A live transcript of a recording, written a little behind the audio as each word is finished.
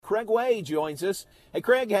Craig Way joins us. Hey,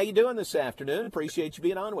 Craig, how you doing this afternoon? Appreciate you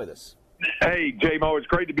being on with us. Hey, J-Mo, it's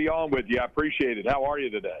great to be on with you. I appreciate it. How are you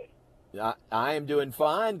today? I am doing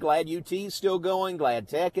fine. Glad UT's still going. Glad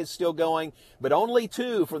Tech is still going. But only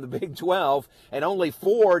 2 from the Big 12 and only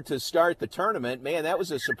 4 to start the tournament. Man, that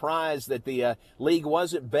was a surprise that the league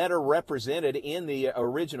wasn't better represented in the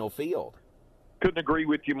original field. Couldn't agree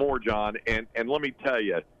with you more, John. And let me tell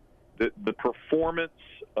you, the performance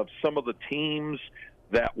of some of the teams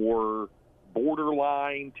that were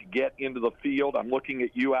borderline to get into the field. I'm looking at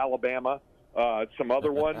you, Alabama. Some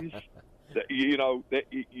other ones. You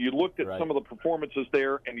looked at some of the performances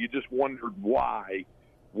there, and you just wondered why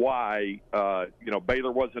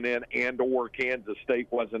Baylor wasn't in and/or Kansas State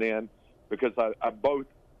wasn't in, because I both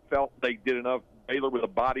felt they did enough. Baylor with a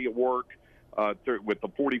body of work with the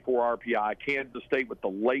 44 RPI, Kansas State with the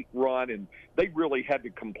late run, and they really had to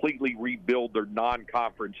completely rebuild their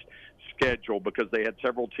non-conference schedule because they had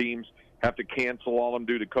several teams have to cancel all of them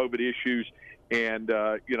due to COVID issues. And,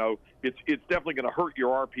 it's definitely going to hurt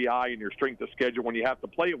your RPI and your strength of schedule when you have to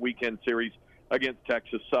play a weekend series against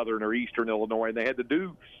Texas Southern or Eastern Illinois. And they had to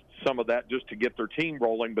do some of that just to get their team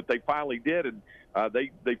rolling, but they finally did, and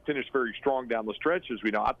they finished very strong down the stretch, as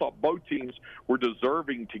we know. I thought both teams were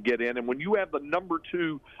deserving to get in. And when you have the number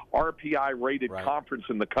 2 RPI-rated conference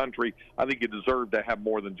in the country, I think you deserve to have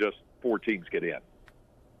more than just 4 teams get in.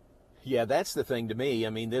 Yeah, that's the thing to me. I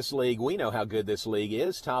mean, this league, we know how good this league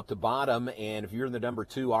is, top to bottom, and if you're in the number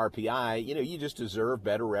 2 RPI, you just deserve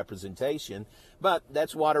better representation. But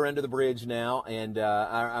that's water under the bridge now, and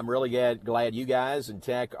I'm really glad you guys and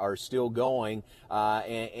Tech are still going.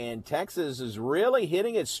 And Texas is really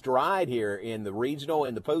hitting its stride here in the regional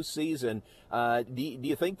and the postseason. Do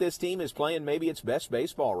you think this team is playing maybe its best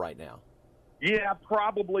baseball right now? Yeah,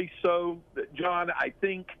 probably so, John. I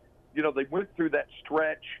think, they went through that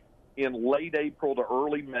stretch in late April to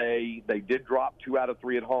early May. They did drop 2 out of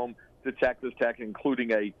 3 at home to Texas Tech,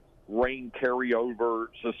 including a rain carryover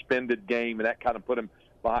suspended game, and that kind of put them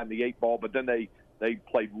behind the 8 ball. But then they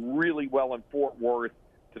played really well in Fort Worth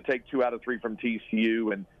to take 2 out of 3 from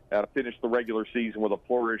TCU and finish the regular season with a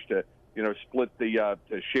flourish to split to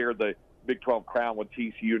share the Big 12 crown with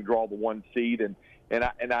TCU and draw the 1 seed. And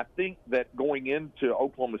I think that going into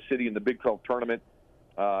Oklahoma City in the Big 12 tournament,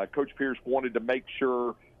 Coach Pierce wanted to make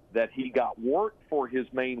sure that he got work for his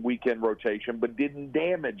main weekend rotation, but didn't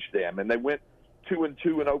damage them. And they went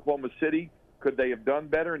 2-2 in Oklahoma City. Could they have done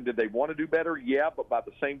better, and did they want to do better? Yeah, but by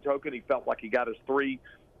the same token, he felt like he got his 3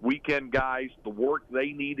 weekend guys the work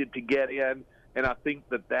they needed to get in, and I think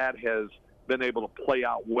that has been able to play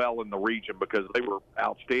out well in the region because they were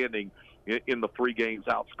outstanding in the 3 games,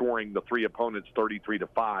 outscoring the 3 opponents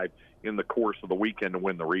 33-5 in the course of the weekend to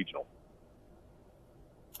win the regional.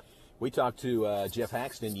 We talked to Jeff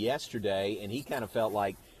Haxton yesterday, and he kind of felt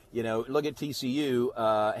like, look at TCU,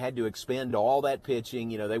 had to expend all that pitching.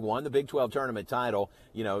 They won the Big 12 tournament title.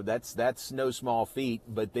 That's no small feat.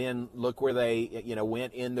 But then look where they,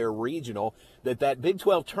 went in their regional. That Big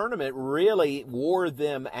 12 tournament really wore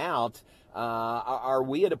them out. Are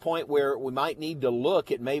we at a point where we might need to look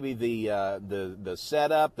at maybe the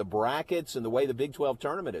setup, the brackets, and the way the Big 12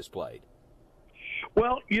 tournament is played?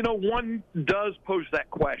 Well, one does pose that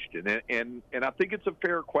question, and I think it's a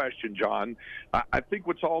fair question, John. I think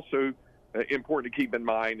what's also important to keep in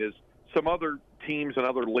mind is some other teams and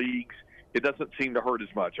other leagues, it doesn't seem to hurt as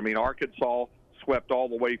much. I mean, Arkansas swept all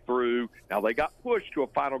the way through. Now, they got pushed to a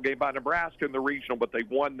final game by Nebraska in the regional, but they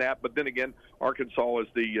won that. But then again, Arkansas is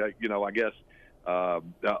the,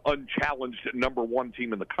 unchallenged number 1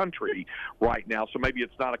 team in the country right now. So maybe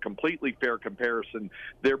it's not a completely fair comparison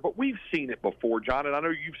there. But we've seen it before, John, and I know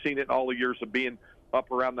you've seen it in all the years of being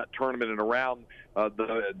up around that tournament and around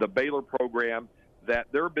the Baylor program, that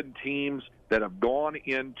there have been teams that have gone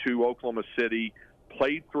into Oklahoma City,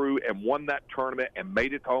 played through and won that tournament and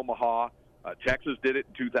made it to Omaha. Texas did it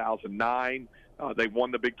in 2009. They won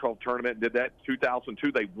the Big 12 tournament and did that in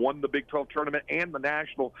 2002. They won the Big 12 tournament and the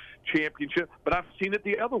national championship. But I've seen it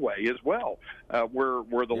the other way as well,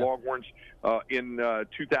 where the Longhorns in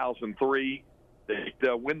 2003, they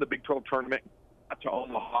win the Big 12 tournament to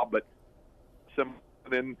Omaha, but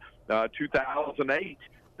in 2008,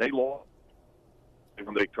 they lost in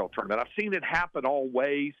the Big 12 tournament. I've seen it happen all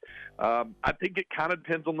ways. I think it kind of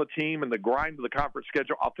depends on the team and the grind of the conference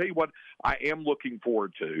schedule. I'll tell you what I am looking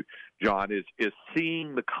forward to, John, is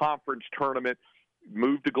seeing the conference tournament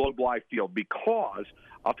move to Globe Life Field, because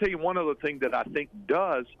I'll tell you one other thing that I think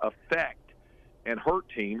does affect and hurt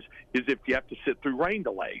teams is if you have to sit through rain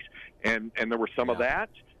delays. And there was some of that,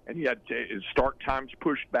 and you had start times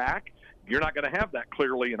pushed back. You're not going to have that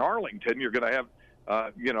clearly in Arlington. You're going to have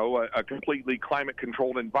a completely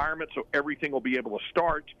climate-controlled environment, so everything will be able to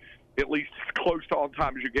start at least as close to on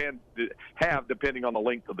time as you can have, depending on the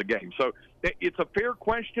length of the game. So it's a fair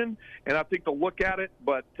question, and I think to look at it,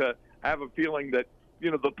 but I have a feeling that,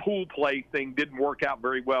 the pool play thing didn't work out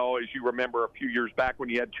very well, as you remember a few years back when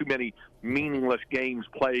you had too many meaningless games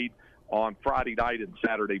played on Friday night and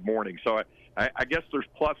Saturday morning. So I guess there's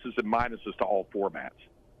pluses and minuses to all formats.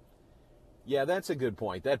 Yeah, that's a good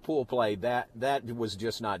point. That pool play, that was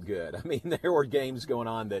just not good. I mean, there were games going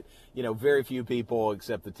on that, very few people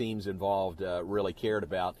except the teams involved really cared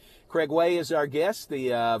about. Craig Way is our guest,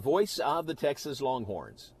 the voice of the Texas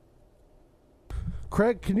Longhorns.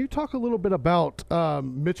 Craig, can you talk a little bit about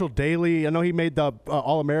Mitchell Daly? I know he made the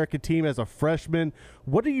All-American team as a freshman.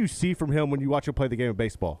 What do you see from him when you watch him play the game of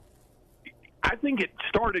baseball? I think it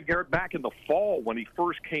started, Garrett, back in the fall when he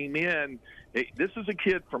first came in. This is a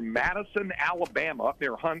kid from Madison, Alabama, up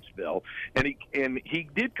near Huntsville, and he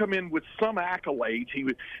did come in with some accolades.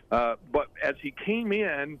 But as he came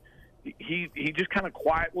in, he just kind of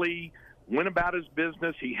quietly went about his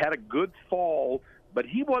business. He had a good fall, but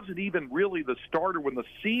he wasn't even really the starter when the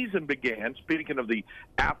season began. Speaking of the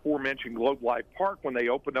aforementioned Globe Life Park, when they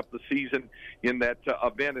opened up the season in that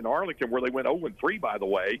event in Arlington, where they went 0-3, by the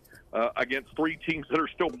way, against three teams that are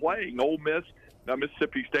still playing: Ole Miss,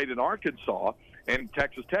 Mississippi State, and Arkansas. And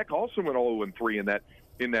Texas Tech also went 0-3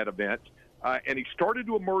 in that event. And he started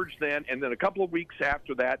to emerge then, and then a couple of weeks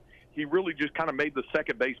after that, he really just kind of made the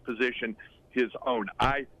second base position his own.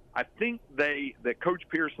 I think that Coach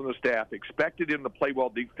Pierce and the staff expected him to play well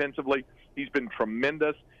defensively. He's been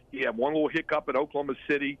tremendous. He had one little hiccup at Oklahoma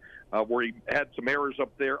City where he had some errors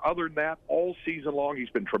up there. Other than that, all season long, he's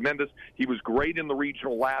been tremendous. He was great in the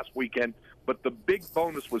regional last weekend, but the big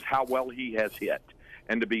bonus was how well he has hit.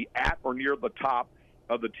 And to be at or near the top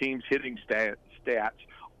of the team's hitting stats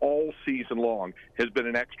all season long has been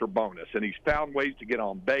an extra bonus. And he's found ways to get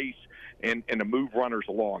on base and to move runners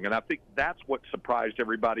along. And I think that's what surprised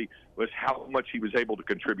everybody, was how much he was able to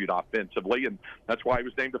contribute offensively, and that's why he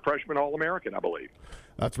was named the freshman All-American, I believe.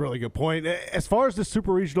 That's a really good point. As far as the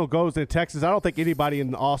Super Regional goes in Texas, I don't think anybody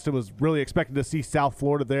in Austin was really expecting to see South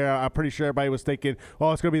Florida there. I'm pretty sure everybody was thinking,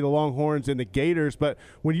 well, it's going to be the Longhorns and the Gators. But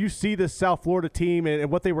when you see this South Florida team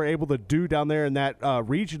and what they were able to do down there in that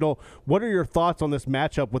regional, what are your thoughts on this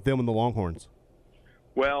matchup with them and the Longhorns?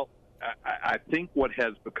 Well, I think what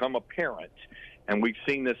has become apparent, and we've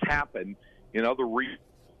seen this happen in other regions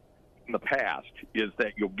in the past, is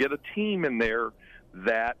that you'll get a team in there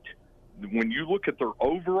that, when you look at their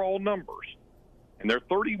overall numbers, and they're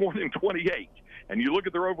 31-28, and you look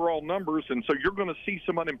at their overall numbers, and so you're going to see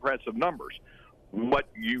some unimpressive numbers. What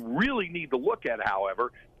you really need to look at,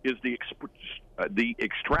 however, is the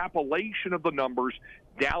extrapolation of the numbers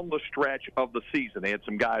down the stretch of the season. They had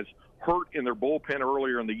some guys hurt in their bullpen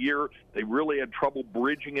earlier in the year. They really had trouble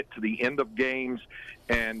bridging it to the end of games,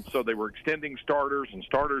 and so they were extending starters, and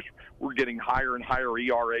starters were getting higher and higher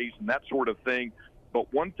ERAs and that sort of thing.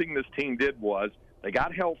 But one thing this team did was they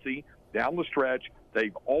got healthy down the stretch.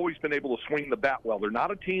 They've always been able to swing the bat well. They're not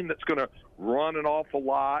a team that's going to run an awful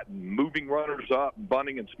lot and moving runners up and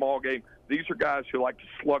bunting in small game. These are guys who like to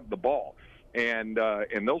slug the ball, and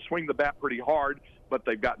they'll swing the bat pretty hard, but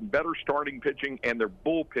they've gotten better starting pitching, and their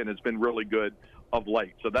bullpen has been really good of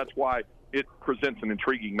late. So that's why it presents an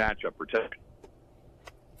intriguing matchup for Tech.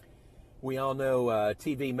 We all know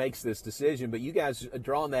TV makes this decision, but you guys are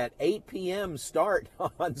drawing that 8 p.m. start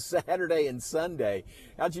on Saturday and Sunday.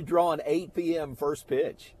 How'd you draw an 8 p.m. first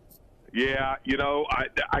pitch? Yeah,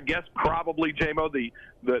 I guess probably, J-Mo,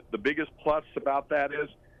 the biggest plus about that is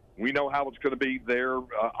we know how it's going to be there,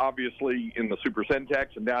 obviously, in the Super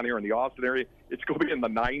Centex and down here in the Austin area. It's going to be in the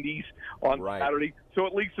 90s on Saturday, so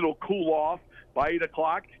at least it'll cool off by 8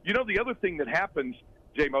 o'clock. The other thing that happens,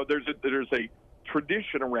 J-Mo, there's a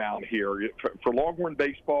tradition around here for Longhorn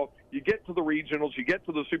baseball. You get to the regionals, you get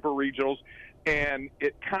to the super regionals, and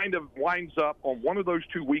it kind of winds up on one of those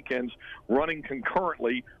two weekends running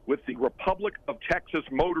concurrently with the Republic of Texas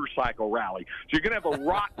motorcycle rally. So you're going to have a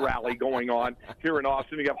ROT rally going on here in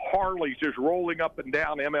Austin. You have Harleys just rolling up and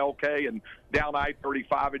down MLK and down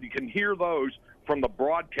I-35, and you can hear those from the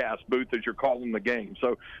broadcast booth as you're calling the game.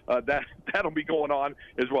 So that'll be going on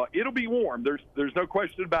as well. It'll be warm. There's no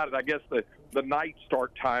question about it. I guess the night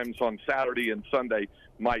start times on Saturday and Sunday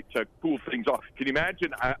might cool things off. Can you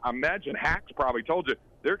imagine? I imagine Hacks probably told you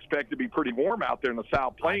they're expected to be pretty warm out there in the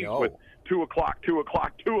South Plains with 2 o'clock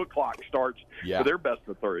starts for their best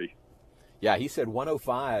of three. Yeah, he said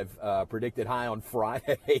 105 predicted high on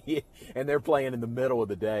Friday, and they're playing in the middle of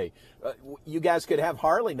the day. You guys could have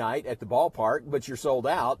Harley night at the ballpark, but you're sold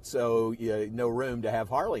out, so no room to have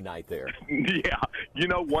Harley night there. You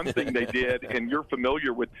know, one thing they did, and you're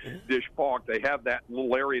familiar with Dish Park, they have that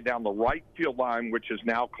little area down the right field line, which is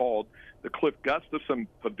now called the Cliff Gustafson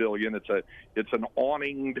Pavilion. It's an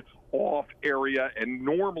awninged off area, and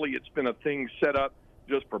normally it's been a thing set up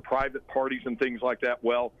just for private parties and things like that.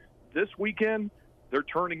 Well, this weekend, they're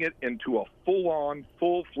turning it into a full-on,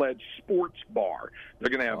 full-fledged sports bar. They're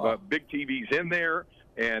going to have big TVs in there,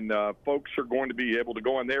 and folks are going to be able to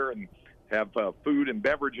go in there and have food and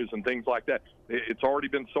beverages and things like that. It's already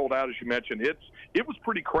been sold out, as you mentioned. It was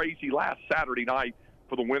pretty crazy last Saturday night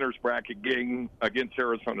for the winners bracket game against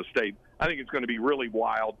Arizona State. I think it's going to be really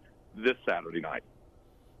wild this Saturday night.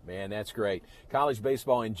 Man, that's great. College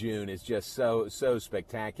baseball in June is just so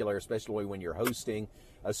spectacular, especially when you're hosting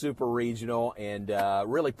a super regional, and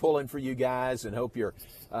really pulling for you guys, and hope you're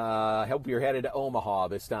headed to Omaha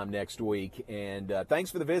this time next week. And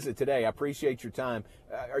thanks for the visit today. I appreciate your time.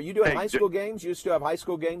 Are you doing high school games? You still have high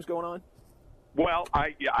school games going on? Well,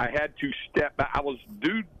 I had to step back. I was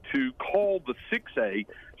due to call the 6A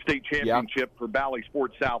state championship for Valley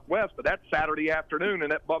Sports Southwest, but that's Saturday afternoon,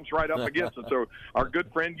 and that bumps right up against it. So our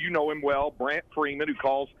good friend, you know him well, Brant Freeman, who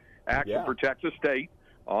calls action for Texas State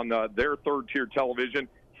on their third-tier television,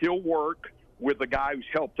 he'll work with the guy who's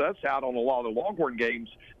helped us out on a lot of the Longhorn games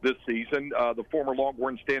this season, the former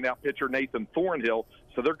Longhorn standout pitcher Nathan Thornhill.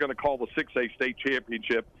 So they're going to call the 6A state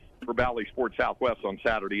championship for Valley Sports Southwest on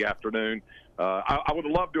Saturday afternoon. I would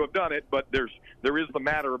have loved to have done it, but there is the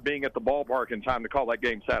matter of being at the ballpark in time to call that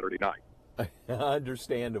game Saturday night.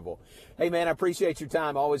 Understandable. Hey, man, I appreciate your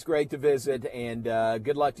time. Always great to visit, and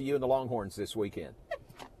good luck to you and the Longhorns this weekend.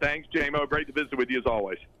 Thanks, J-Mo. Great to visit with you as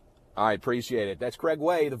always. All right, appreciate it. That's Craig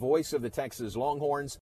Way, the voice of the Texas Longhorns.